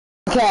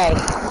Okay.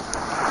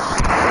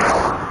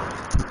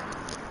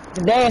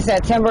 Today is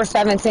September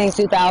 17,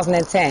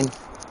 2010.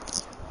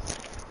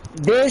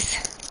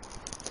 This,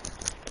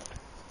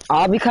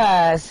 all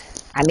because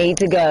I need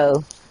to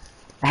go.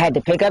 I had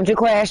to pick up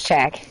Jaqua's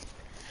check.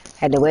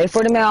 Had to wait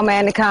for the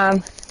mailman to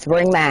come to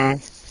bring mine.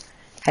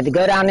 Had to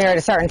go down there at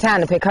a certain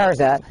time to pick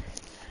hers up.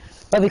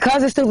 But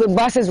because the stupid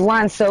buses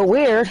run so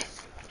weird,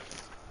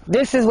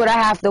 this is what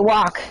I have to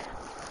walk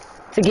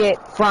to get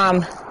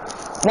from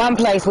one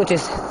place, which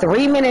is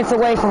 3 minutes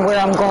away from where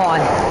I'm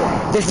going.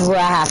 This is where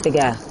I have to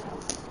go.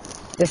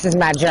 This is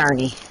my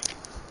journey.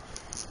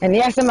 And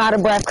yes, I'm out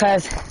of breath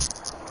because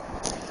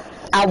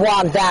I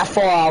walked that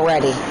far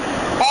already.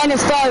 And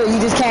it's further, you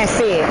just can't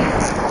see it.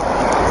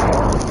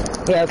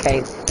 Yeah,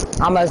 okay.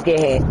 Almost get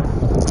hit.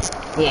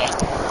 Yeah.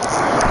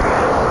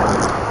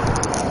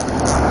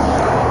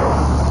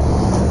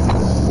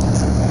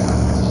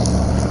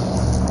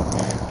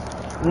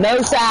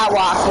 No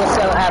sidewalks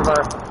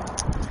whatsoever.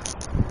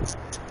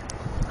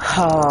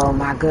 Oh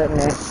my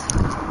goodness.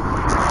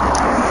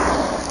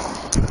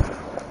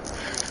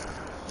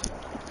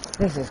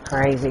 This is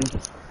crazy.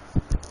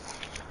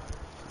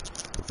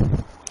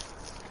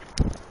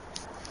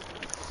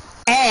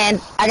 And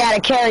I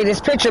gotta carry this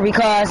picture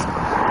because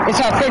it's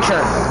her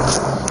picture.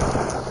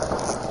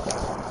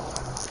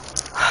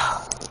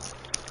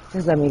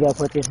 Just let me go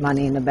put this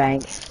money in the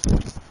bank.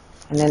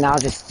 And then I'll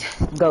just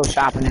go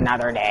shopping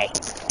another day.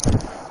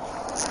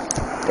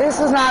 This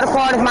was not a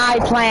part of my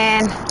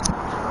plan.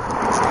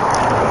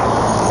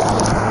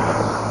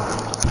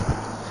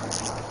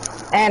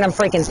 And I'm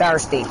freaking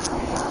thirsty.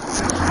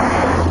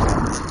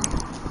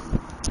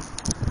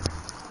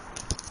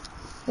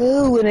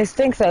 Ooh, and it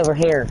stinks over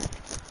here.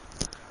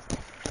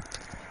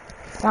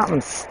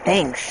 Something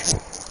stinks.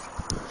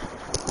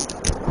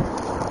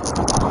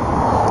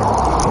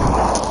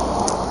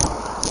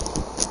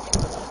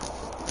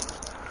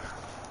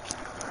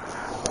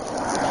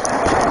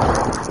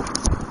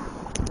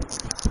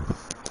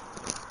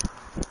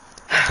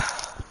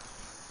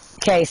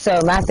 Okay, so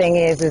my thing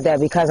is that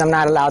because I'm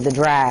not allowed to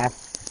drive,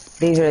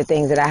 these are the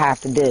things that I have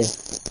to do.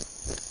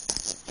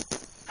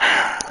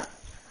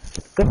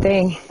 Good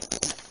thing.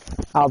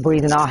 All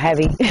breathing all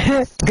heavy.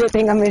 Good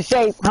thing I'm in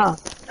shape, huh?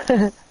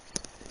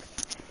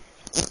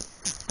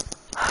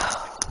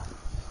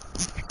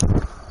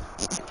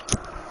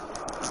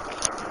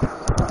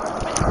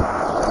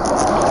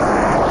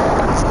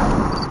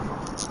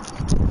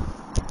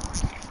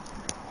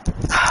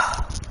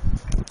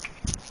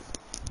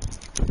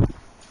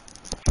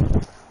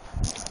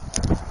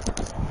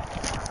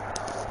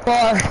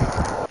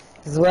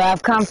 This is where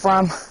I've come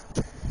from.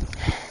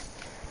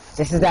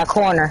 This is that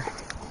corner.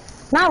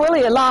 Not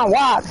really a long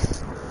walk.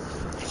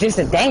 It's just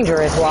a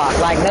dangerous walk,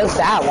 like no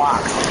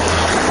sidewalks.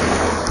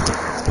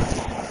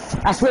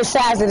 I switched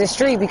sides of the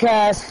street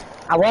because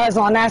I was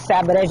on that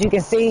side, but as you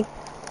can see,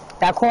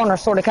 that corner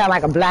sort of kind of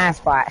like a blind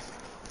spot.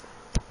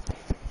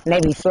 And they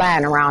be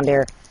flying around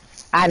there.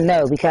 I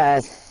know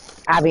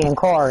because I be in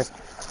cars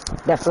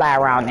that fly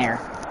around there.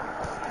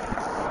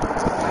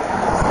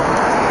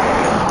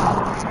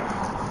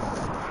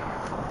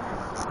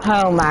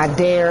 Oh my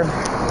dear.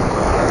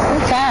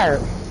 I'm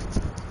tired.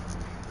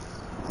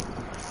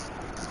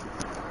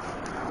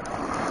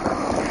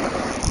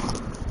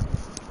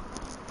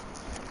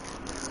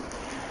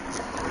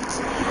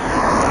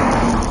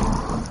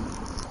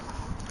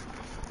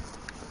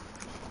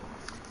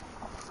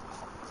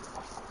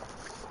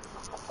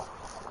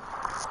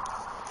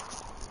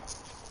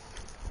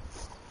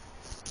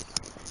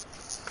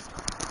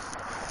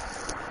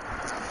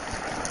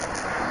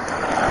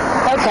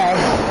 Okay,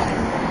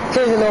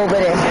 here's a little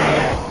bit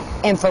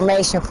of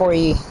information for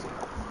you.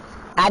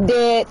 I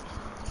did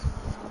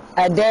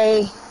a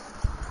day,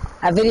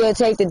 I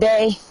videotaped the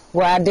day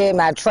where I did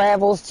my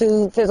travels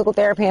to physical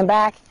therapy and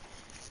back,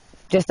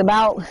 just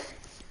about,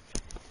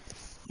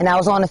 and I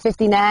was on the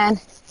 59.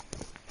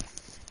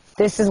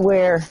 This is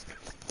where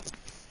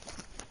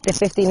the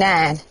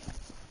 59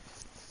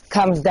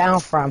 comes down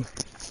from.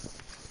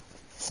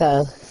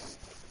 So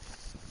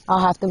I'll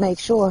have to make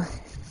sure.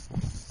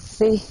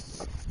 See?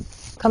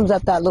 Comes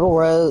up that little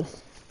road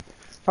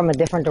from a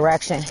different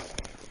direction.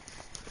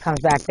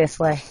 Comes back this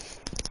way.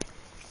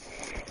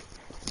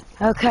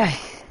 Okay.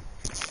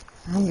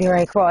 I'm getting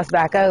ready to cross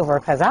back over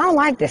because I don't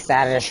like this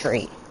side of the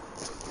street.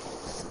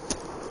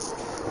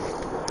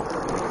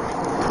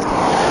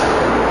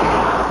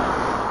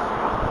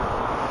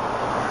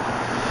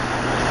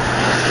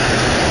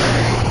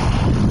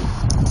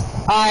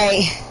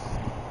 Alright.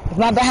 If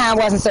my behind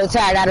wasn't so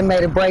tired, I'd have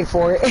made a break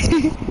for it.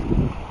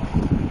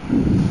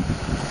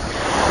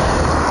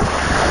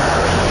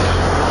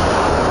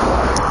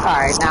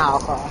 Alright, now I'll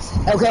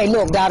cross. Okay,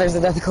 look, now there's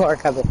another car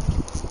coming.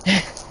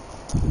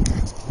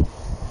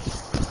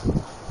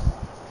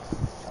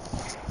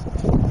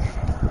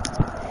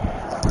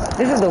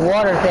 This is the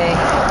water thing.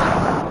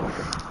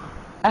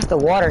 That's the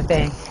water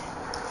thing.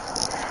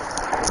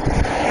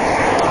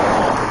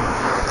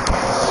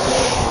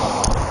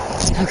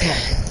 Okay.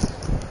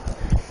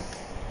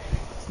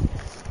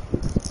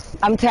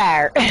 I'm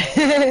tired.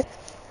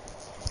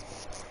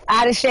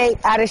 out of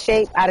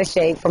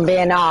shape from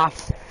being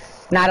off.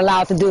 Not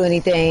allowed to do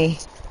anything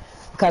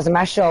because of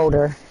my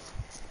shoulder.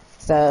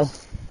 So,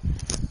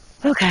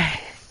 okay.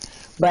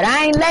 But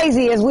I ain't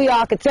lazy, as we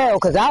all could tell,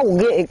 because I will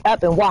get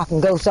up and walk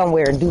and go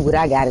somewhere and do what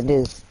I got to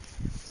do.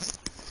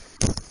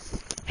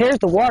 Here's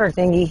the water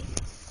thingy.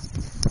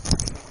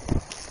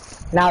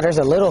 Now there's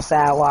a little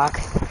sidewalk.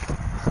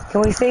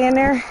 Can we see in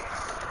there?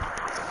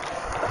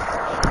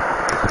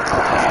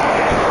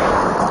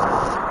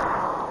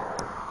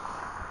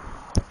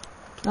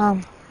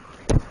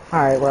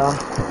 Alright, well.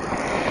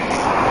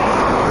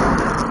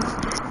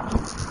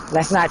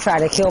 Let's not try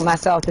to kill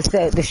myself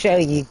to show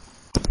you.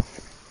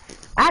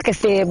 I can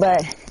see it,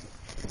 but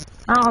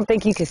I don't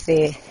think you can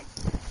see it.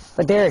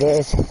 But there it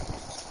is.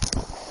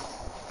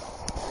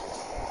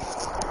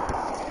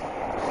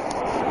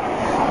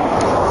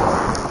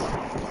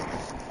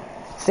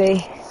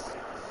 See?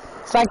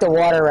 It's like the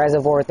water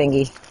reservoir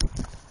thingy.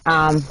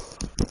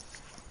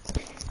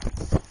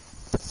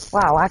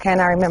 Wow, why can't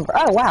I remember?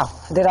 Oh, wow.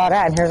 I did all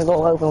that, and here's a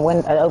little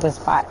open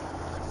spot.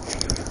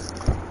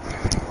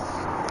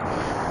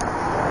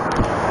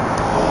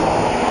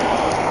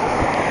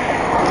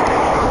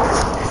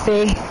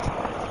 See?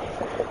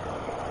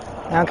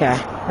 Okay,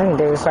 I can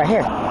do this right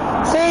here.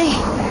 See?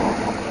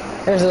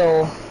 There's a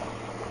little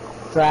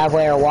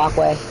driveway or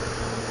walkway.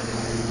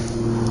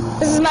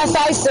 This is my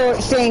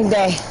sightseeing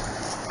day.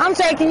 I'm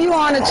taking you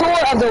on a tour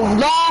of the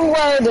long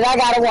road that I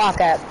gotta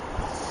walk up.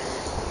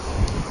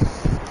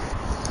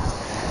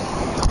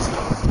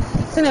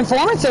 It's an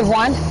informative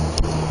one.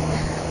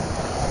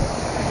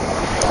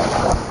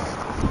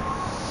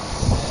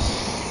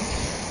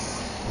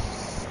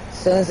 As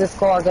soon as this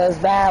car goes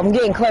by, I'm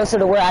getting closer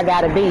to where I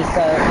gotta be,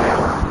 so,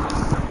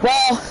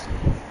 well,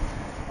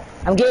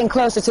 I'm getting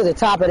closer to the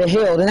top of the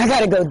hill, and I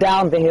gotta go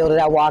down the hill that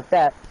I walked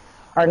up.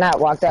 Or not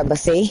walked up, but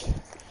see?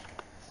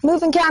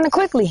 Moving kind of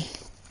quickly.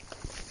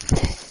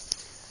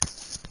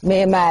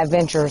 Me and my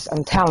adventures,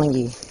 I'm telling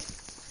you.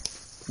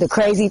 The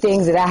crazy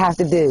things that I have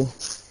to do.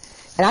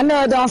 And I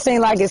know it don't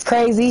seem like it's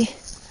crazy,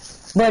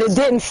 but it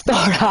didn't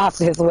start off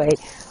this way.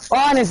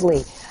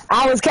 Honestly,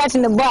 I was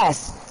catching the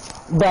bus,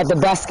 but the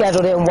bus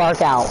schedule didn't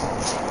work out.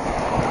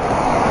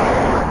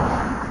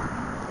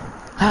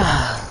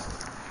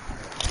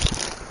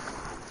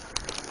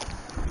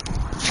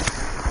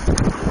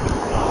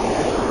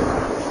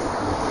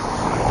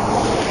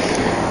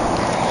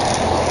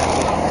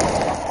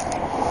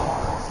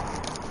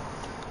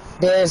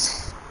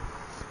 There's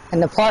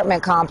an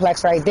apartment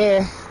complex right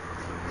there.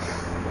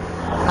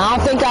 I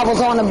don't think I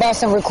was on the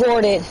bus and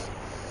recorded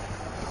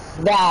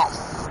that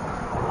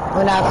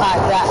when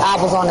I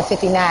was on the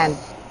 59.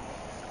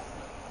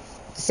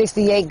 The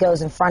 68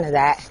 goes in front of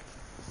that.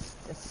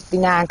 The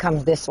 59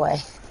 comes this way.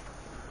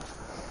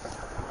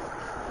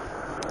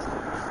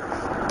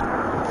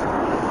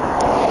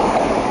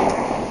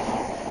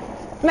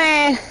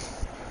 Man,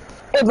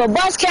 if a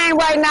bus came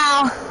right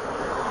now,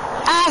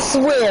 I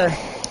swear,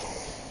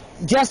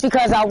 just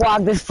because I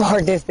walked this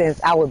far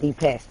distance, I would be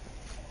pissed.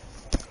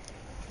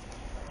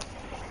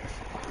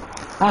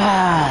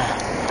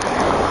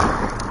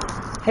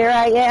 Here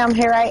I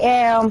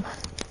am.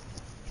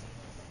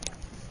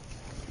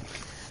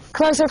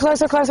 Closer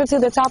to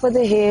the top of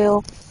the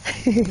hill.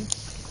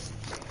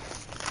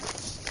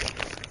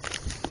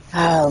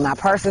 Oh, my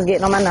purse is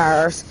getting on my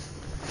nerves.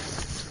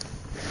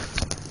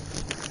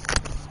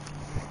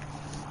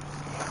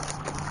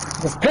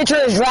 This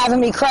picture is driving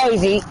me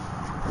crazy.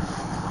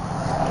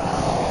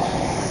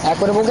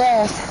 Equitable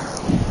gas.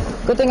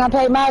 Good thing I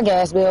paid my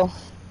gas bill.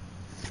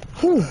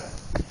 Whew.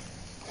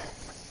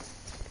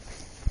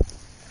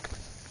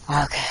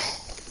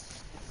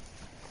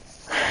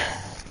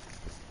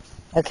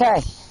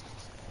 Okay.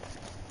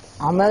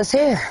 Almost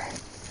here.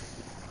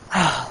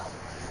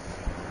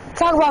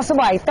 Talk about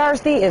somebody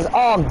thirsty is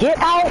all get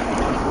out.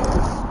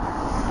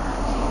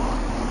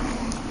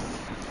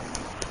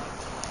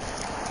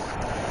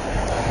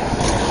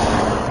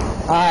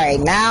 Alright,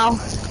 now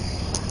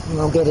I'm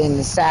gonna get in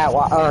the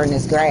sidewalk or in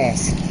this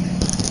grass.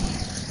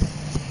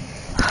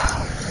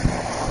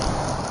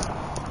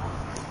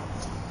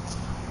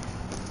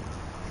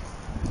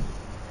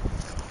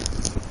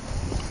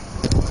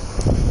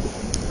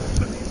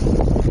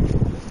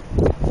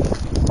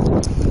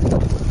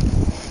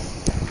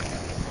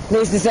 At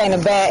least this ain't a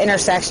bad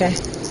intersection.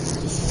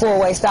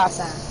 Four-way stop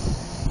sign.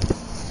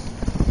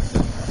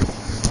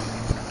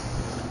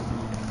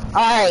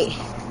 Alright,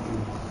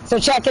 so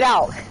check it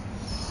out.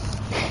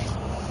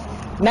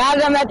 Now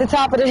that I'm at the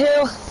top of the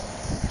hill,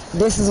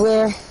 this is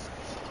where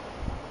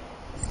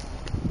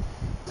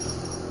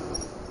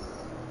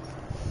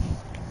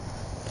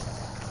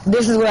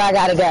I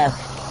gotta go.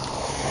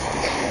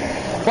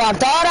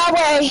 Walked all that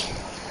way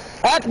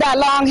up that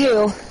long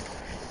hill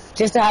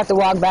just to have to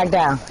walk back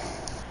down.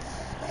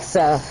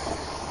 So,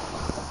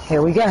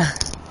 here we go.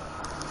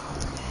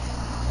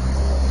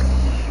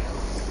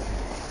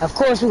 Of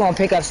course, we're gonna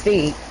pick up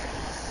speed.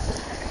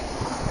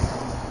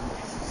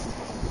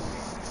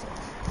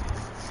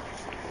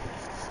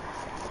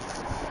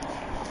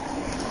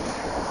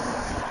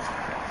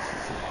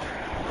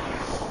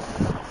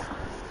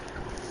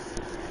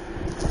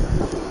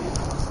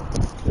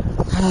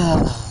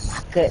 Oh,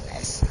 my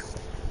goodness.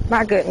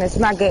 My goodness,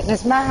 my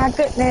goodness, my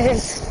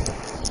goodness.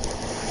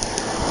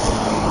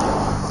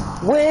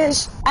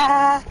 Wish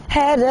I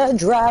had a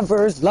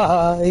driver's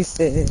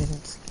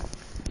license.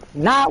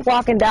 Not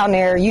walking down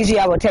there. Usually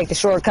I would take the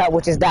shortcut,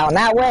 which is down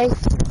that way.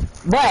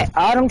 But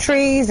all them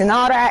trees and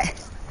all that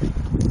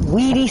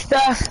weedy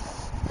stuff,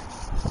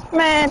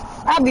 man,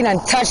 I'll be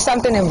done touched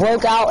something and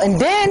broke out. And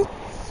then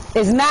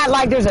it's not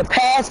like there's a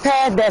path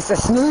that's a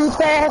smooth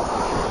path.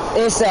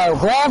 It's a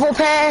gravel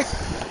path.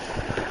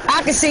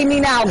 I can see me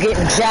now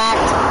getting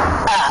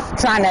jacked up,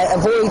 trying to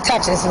avoid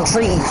touching some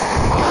trees.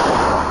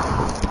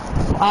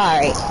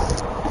 Alright,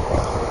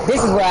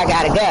 this is where I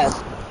gotta go.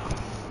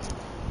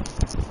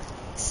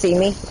 See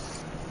me?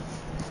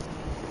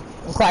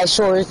 I'm quite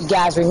sure if you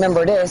guys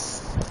remember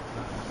this.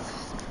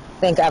 I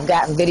think I've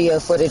gotten video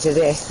footage of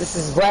this. This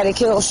is Braddock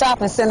Hills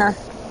Shopping Center.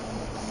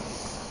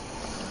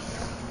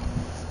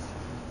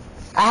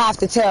 I have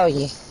to tell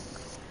you,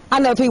 I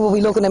know people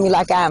be looking at me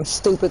like I'm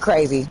stupid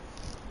crazy.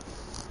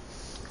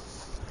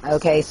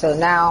 Okay, so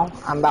now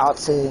I'm about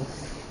to,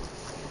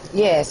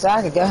 so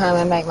I could go home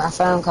and make my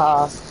phone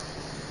calls.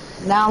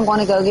 Now I'm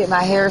going to go get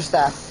my hair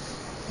stuff.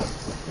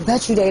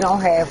 Bet you they don't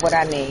have what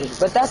I need,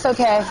 but that's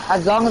okay.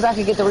 As long as I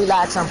can get the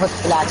relaxer and put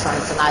the relaxer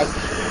on tonight.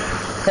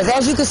 Because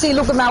as you can see,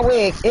 look at my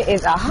wig. It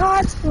is a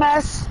hot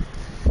mess.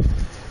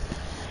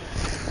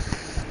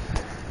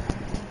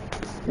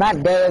 My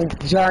damn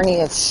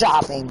journey of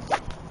shopping.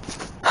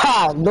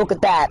 Ha, look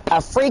at that. A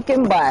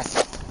freaking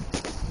bus.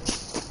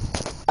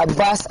 A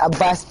bus, a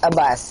bus, a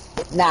bus.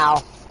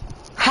 Now,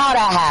 how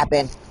that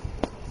happened?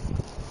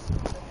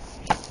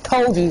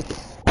 Told you.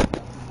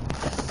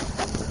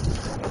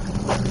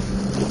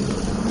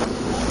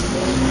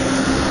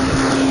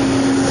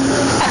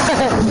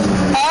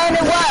 And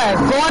it was.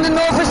 Going to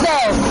North for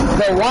South.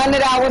 The one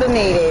that I would have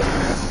needed.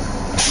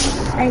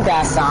 Ain't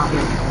that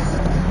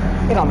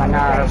something? Get on my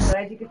nerves. Okay, so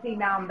as you can see,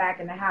 now I'm back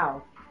in the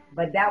house.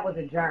 But that was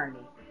a journey.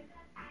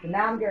 So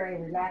now I'm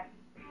going to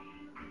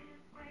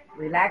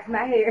relax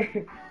my hair,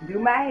 do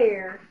my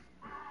hair.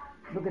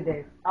 Look at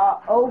this,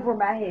 all over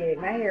my head.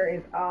 My hair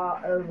is all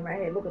over my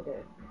head. Look at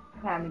this.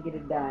 Time to get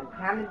it done.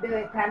 Time to do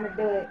it. Time to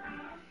do it.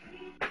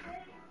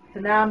 So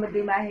now I'm going to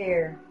do my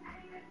hair,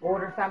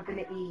 order something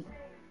to eat,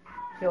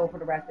 chill for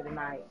the rest of the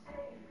night.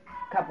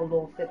 Couple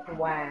little sips of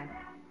wine.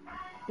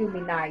 Do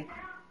me nice.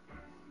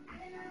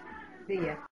 See ya.